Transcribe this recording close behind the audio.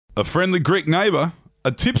a friendly Greek neighbour,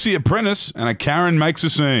 a tipsy apprentice, and a Karen makes a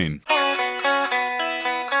scene.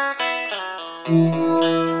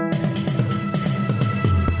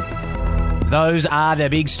 Those are the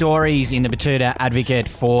big stories in the Batuta Advocate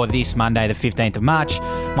for this Monday, the 15th of March.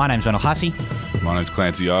 My name's Wendell Hussey. My name's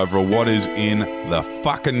Clancy Overall. What is in the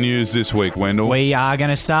fucking news this week, Wendell? We are going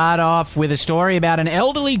to start off with a story about an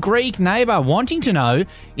elderly Greek neighbour wanting to know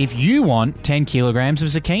if you want 10 kilograms of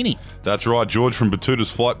zucchini. That's right. George from Batuta's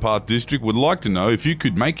Flight Path District would like to know if you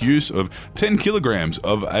could make use of 10 kilograms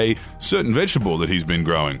of a certain vegetable that he's been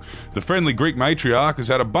growing. The friendly Greek matriarch has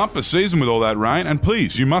had a bumper season with all that rain, and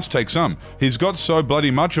please, you must take some. He's got so bloody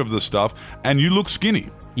much of the stuff, and you look skinny.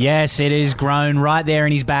 Yes, it is grown right there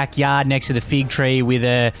in his backyard next to the fig tree with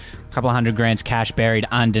a couple of $100 grand cash buried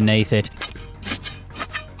underneath it.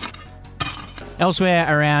 Elsewhere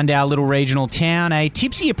around our little regional town, a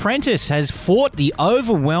tipsy apprentice has fought the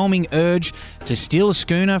overwhelming urge to steal a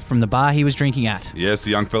schooner from the bar he was drinking at. Yes, the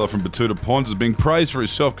young fella from Batuta Ponds is being praised for his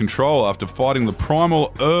self-control after fighting the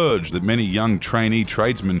primal urge that many young trainee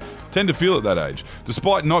tradesmen tend to feel at that age.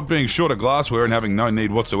 Despite not being short of glassware and having no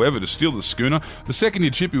need whatsoever to steal the schooner, the second-year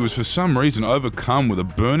chippy was for some reason overcome with a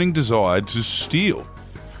burning desire to steal.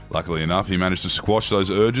 Luckily enough, he managed to squash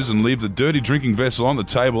those urges and leave the dirty drinking vessel on the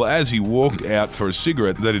table as he walked out for a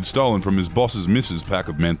cigarette that he'd stolen from his boss's missus' pack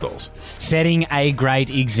of menthols. Setting a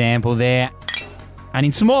great example there. And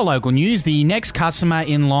in some more local news, the next customer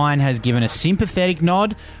in line has given a sympathetic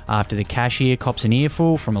nod after the cashier cops an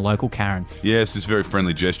earful from a local Karen. Yes, this very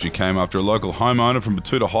friendly gesture came after a local homeowner from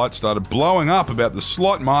Batuta Heights started blowing up about the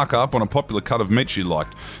slight markup on a popular cut of meat she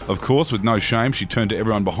liked. Of course, with no shame, she turned to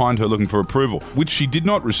everyone behind her looking for approval, which she did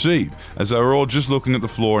not receive, as they were all just looking at the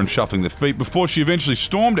floor and shuffling their feet before she eventually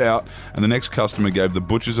stormed out, and the next customer gave the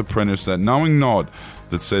butcher's apprentice that knowing nod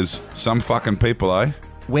that says, "Some fucking people, eh?"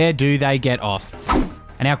 Where do they get off?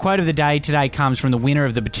 And our quote of the day today comes from the winner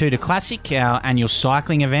of the Batuta Classic, our annual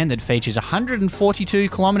cycling event that features 142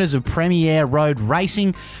 kilometres of Premier Road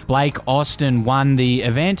racing. Blake Austin won the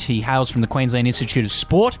event. He hails from the Queensland Institute of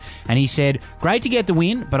Sport, and he said, "Great to get the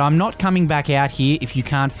win, but I'm not coming back out here if you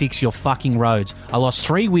can't fix your fucking roads. I lost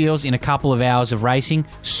 3 wheels in a couple of hours of racing.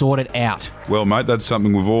 Sort it out." Well, mate, that's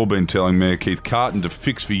something we've all been telling Mayor Keith Carton to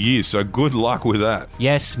fix for years, so good luck with that.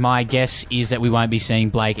 Yes, my guess is that we won't be seeing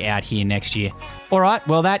Blake out here next year. All right,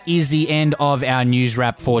 well, that is the end of our news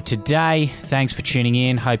wrap for today. Thanks for tuning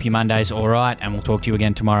in. Hope your Monday's all right, and we'll talk to you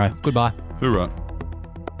again tomorrow. Goodbye. Hoorah.